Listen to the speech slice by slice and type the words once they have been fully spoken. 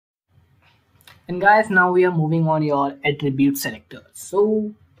And guys, now we are moving on your attribute selector.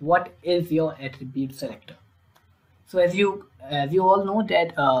 So what is your attribute selector? So as you all know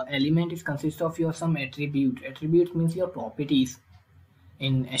that element is consist of your some attribute. Attributes means your properties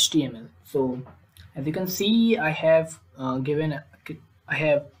in HTML. So as you can see, I have uh,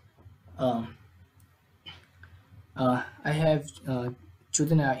 I have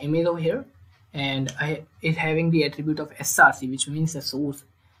chosen an image over here, and I is having the attribute of src, which means a source.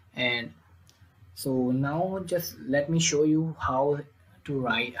 And so now just let me show you how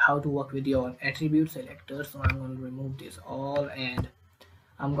to work with your attribute selector. So I'm going to remove this all, and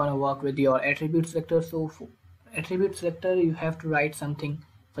I'm going to work with your attribute selector. So for attribute selector, you have to write something.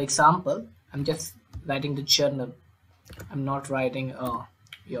 For example, I'm just writing the journal. I'm not writing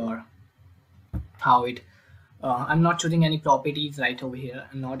your how it I'm not choosing any properties right over here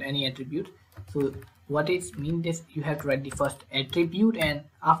and not any attribute. So what it means is you have to write the first attribute, and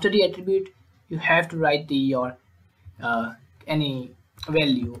after the attribute you have to write the your any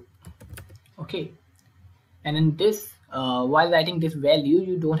value. Okay, and in this while writing this value,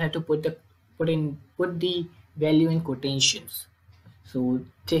 you don't have to put the value in quotations. So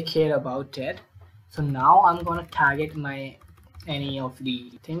take care about that. So now I'm gonna target my any of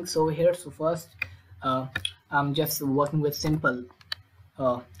the things over here. So first uh, I'm just working with simple.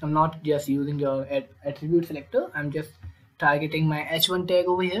 I'm not just using your attribute selector. I'm just targeting my h1 tag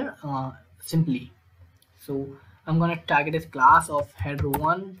over here simply. So I'm gonna target this class of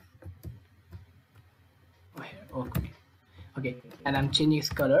header1 over here. Okay, and I'm changing its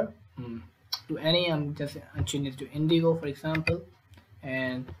color to any. I'm changing it to indigo, for example.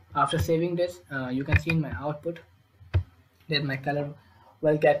 And after saving this, you can see in my output that my color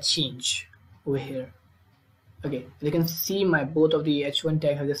will get changed over here. Okay, you can see my both of the h1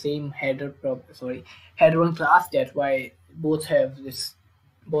 tag have the same header1 class. That's why both have this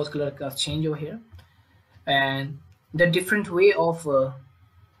both color class change over here. And the different way of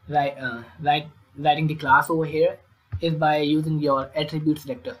writing the class over here is by using your attribute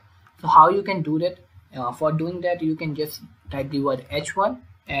selector. So how you can do that? For doing that, you can just type the word h1,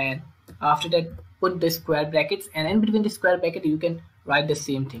 and after that put the square brackets, and in between the square bracket you can write the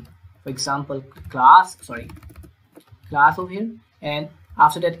same thing. For example, class over here, and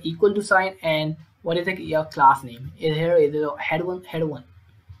after that equal to sign, and what is your class name is here is header1.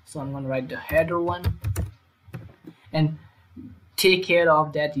 So I'm going to write the header1, and take care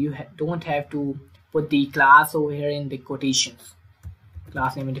of that you don't have to put the class over here in the quotations,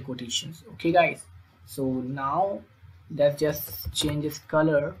 class name in the quotations. Okay guys, so now let's just change this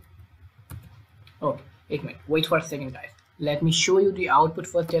color. Okay, wait for a second guys, let me show you the output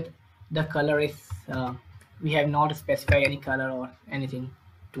first. That the color is we have not specified any color or anything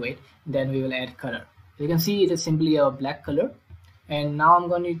to it. Then we will add color. You can see it is simply a black color, and now I'm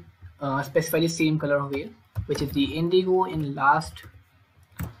going to specify the same color over here, which is the indigo in last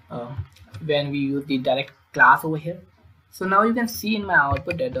when we use the direct class over here. So now you can see in my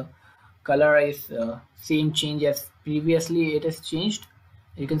output that the color is same change as previously it is changed.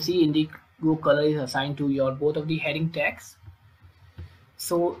 You can see indigo color is assigned to your both of the heading tags.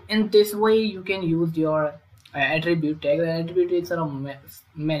 So in this way you can use your attribute tag. The attributes are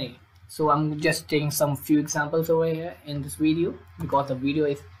many, so I'm just taking some few examples over here in this video because the video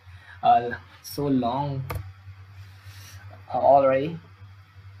is so long already,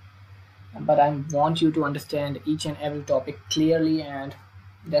 but I want you to understand each and every topic clearly, and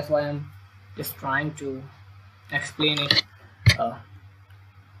that's why I'm just trying to explain it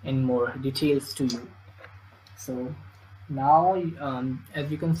in more details to you. So now as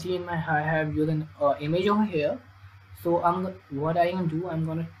you can see in my I have used an image over here. So what I can do, I'm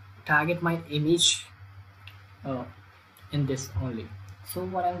gonna target my image in this only. So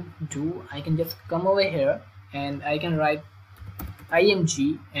what I do, I can just come over here and I can write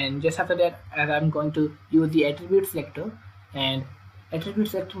img, and just after that, as I'm going to use the attribute selector, and attribute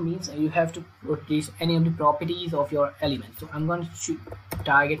selector means you have to put any of the properties of your element. So I'm going to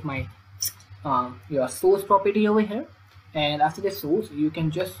target my your source property over here, and after the source you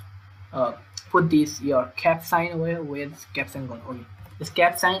can just put this your cap sign over here. Where this cap sign gone? Okay, this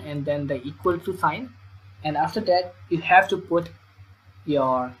cap sign, and then the equal to sign, and after that you have to put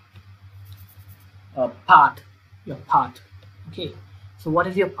your path. Okay, so what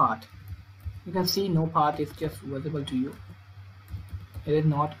is your path? You can see no path is just visible to you. It is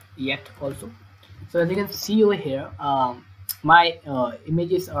not yet also. So as you can see over here, my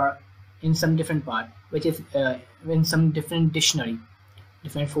images are in some different part, which is in some different dictionary,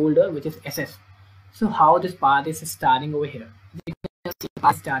 different folder, which is SS. So how this path is starting over here? You can see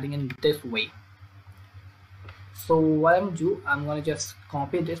path starting in this way. So what I'm gonna do, I'm gonna just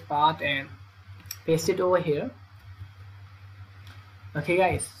copy this path and paste it over here. Okay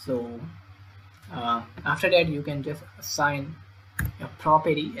guys, so after that you can just assign your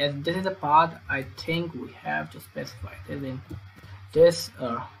property, as this is a path I think we have to specify this in this,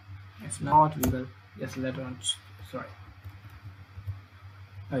 if not we will just later on, sorry.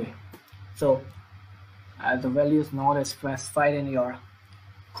 Okay, so the value is not specified in your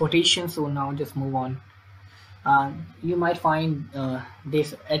quotation, so now just move on. You might find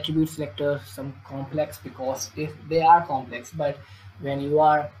this attribute selector some complex, because they are complex, but when you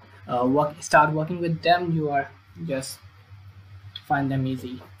are start working with them, you are just find them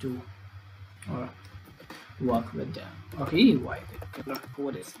easy to work with them. Okay, why the color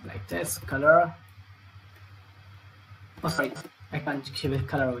code is like this, color, oh sorry, I can't give it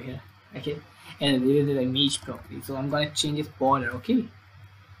color over here. Okay, and this is the image property, so I'm gonna change its border, okay,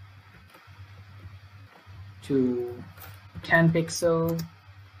 to 10 pixel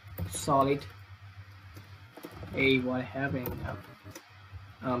solid. Hey, what happened?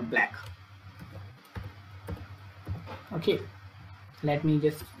 Black. Okay, let me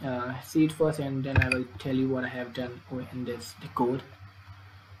just see it first, and then I will tell you what I have done in this the code.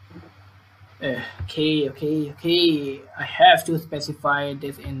 Okay, I have to specify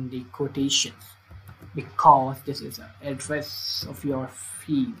this in the quotations, because this is an address of your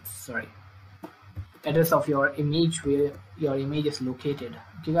field, sorry, address of your image, where your image is located.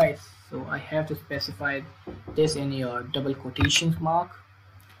 Okay guys, so I have to specify this in your double quotations mark,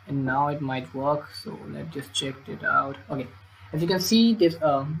 and now it might work. So let's just check it out. Okay, as you can see, this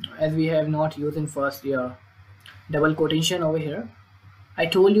as we have not using first your double quotation over here, I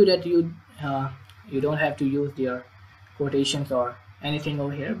told you that you don't have to use your quotations or anything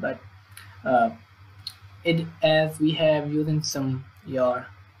over here, but it, as we have using some your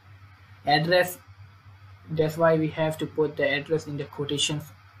address, that's why we have to put the address in the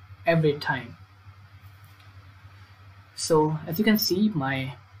quotations every time. So as you can see,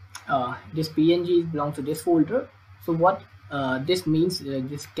 my this png belongs to this folder. So what this means,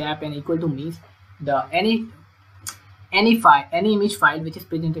 this cap and equal to means the any image file which is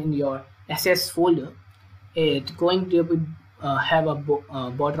present in your SS folder, it's going to have a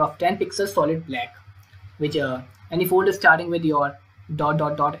border of 10 pixels solid black, which any folder starting with your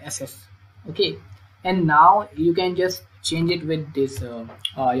 .ss. Okay, and now you can just change it with this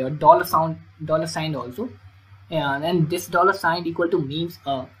your dollar sign also, and this dollar sign equal to means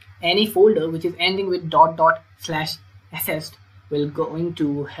any folder which is ending with ./ss will going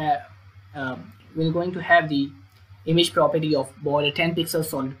to have the image property of border 10 pixels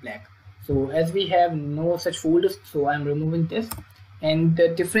solid black. So as we have no such folders, so I'm removing this. And the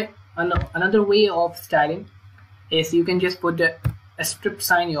different another way of styling is you can just put a strip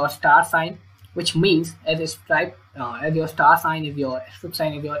sign, your star sign, which means as a stripe, as your star sign is your strip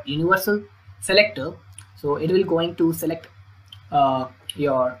sign is your universal selector, so it will going to select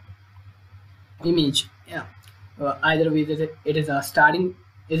your image, either way it is a starting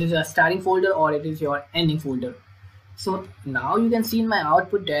folder or it is your ending folder. So now you can see in my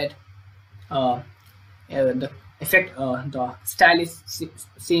output that the effect, the style is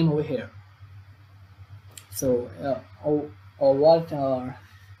same over here. So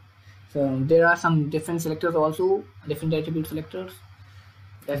so there are some different selectors also, different attribute selectors.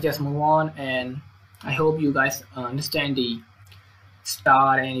 Let's just move on, and I hope you guys understand the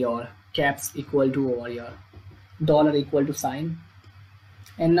star and your caps equal to or your dollar equal to sign.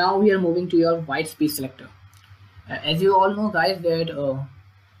 And now we are moving to your white space selector. As you all know guys, that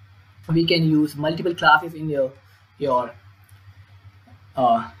we can use multiple classes in your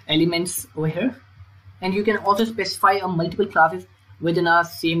elements over here, and you can also specify multiple classes within a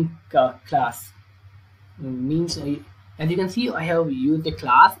same class. Means as you can see, I have used the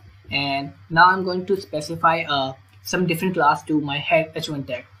class, and now I'm going to specify some different class to my head h1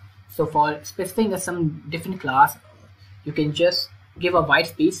 tag. So for specifying some different class, you can just give a white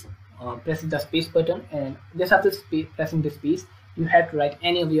space, press the space button, and just after pressing the space, you have to write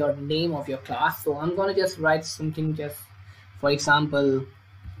any of your name of your class. So I'm gonna just write something, just for example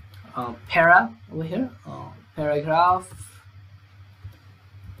para over here, paragraph.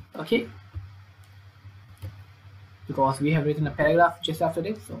 Okay, because we have written a paragraph just after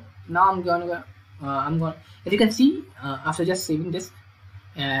this. So now I'm gonna as you can see, after just saving this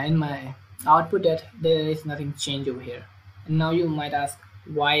in my output, that there is nothing changed over here. And now you might ask,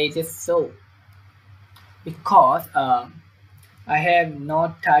 why is it so? Because I have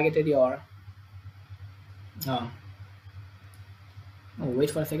not targeted your oh,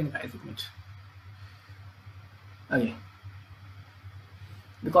 wait for a second guys, okay,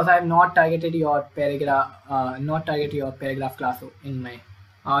 because I have not targeted your paragraph, class in my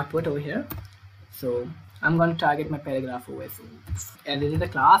output over here. So I'm going to target my paragraph over here. So edit the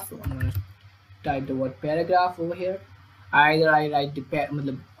class, so I'm going to type the word paragraph over here. Either I write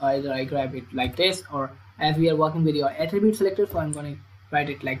the either I grab it like this, or as we are working with your attribute selector, so I'm going to write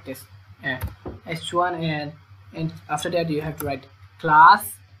it like this, and h1, and after that you have to write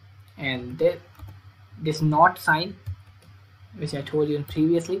class and this not sign, which I told you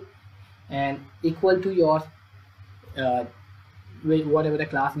previously, and equal to your whatever the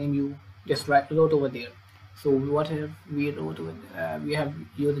class name you just wrote over there. So what have we wrote over we have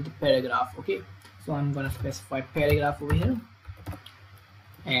used the paragraph. Okay, so I'm gonna specify paragraph over here,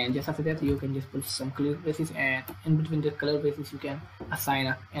 and just after that you can just put some color braces, and in between the color braces you can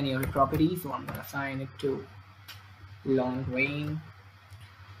assign any other property. So I'm gonna assign it to long range,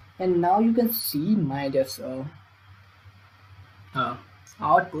 and now you can see my just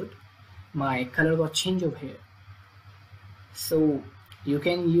output. My color got changed over here. So you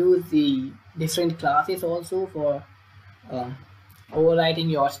can use the different classes also for overwriting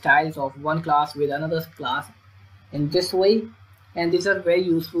your styles of one class with another class in this way, and these are very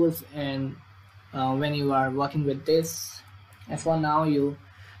useful and when you are working with this. And for now you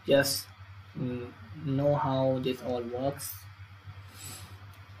just know how this all works,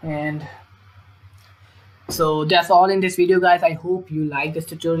 and so that's all in this video, guys. I hope you like this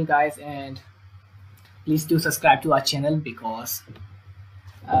tutorial, guys, and please do subscribe to our channel, because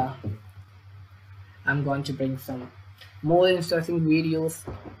I'm going to bring some more interesting videos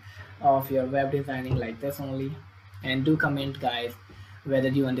of your web designing like this only. And do comment, guys, whether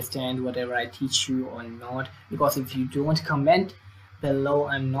you understand whatever I teach you or not, because if you don't comment below,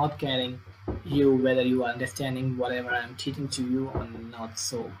 I'm not getting you whether you are understanding whatever I'm teaching to you or not.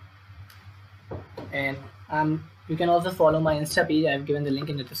 So, and you can also follow my Insta page. I've given the link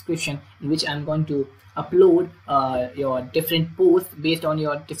in the description, in which I'm going to upload your different posts based on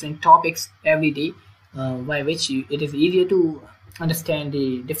your different topics every day, by which it is easier to understand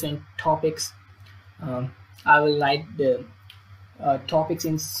the different topics. I will write the topics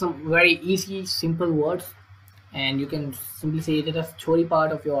in some very easy, simple words, and you can simply say it is a story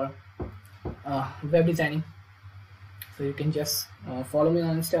part of your web designing. So you can just follow me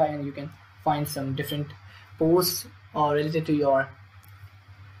on Insta, and you can find some different posts related to your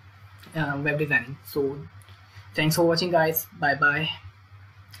web designing. So thanks for watching, guys. Bye bye,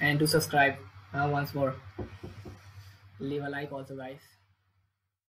 and do subscribe once more. Leave a like also, guys.